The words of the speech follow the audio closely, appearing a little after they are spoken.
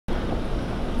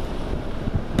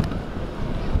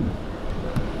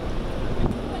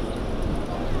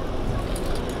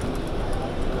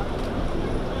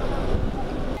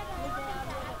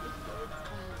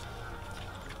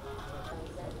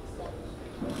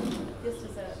this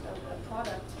is a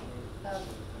product of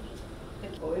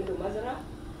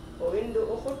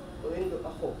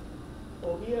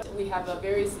We have a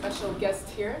very special guest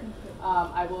here.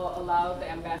 I will allow the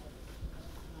ambassador.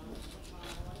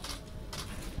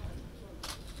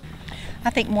 I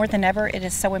think more than ever it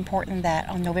is so important that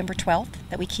on November 12th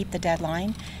that we keep the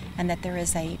deadline and that there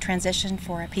is a transition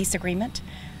for a peace agreement.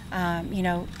 You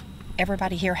know,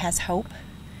 everybody here has hope,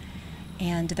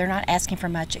 and they're not asking for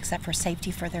much except for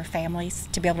safety for their families,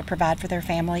 to be able to provide for their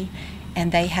family,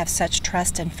 and they have such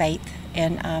trust and faith.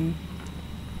 And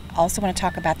also want to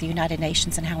talk about the United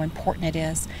Nations and how important it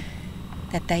is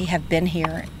that they have been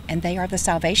here, and they are the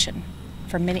salvation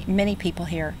for many people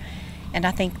here. And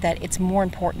I think that it's more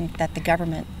important that the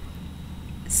government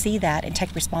see that and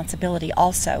take responsibility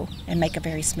also and make a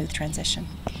very smooth transition.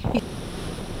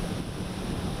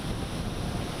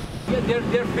 Yeah,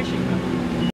 they're fishing.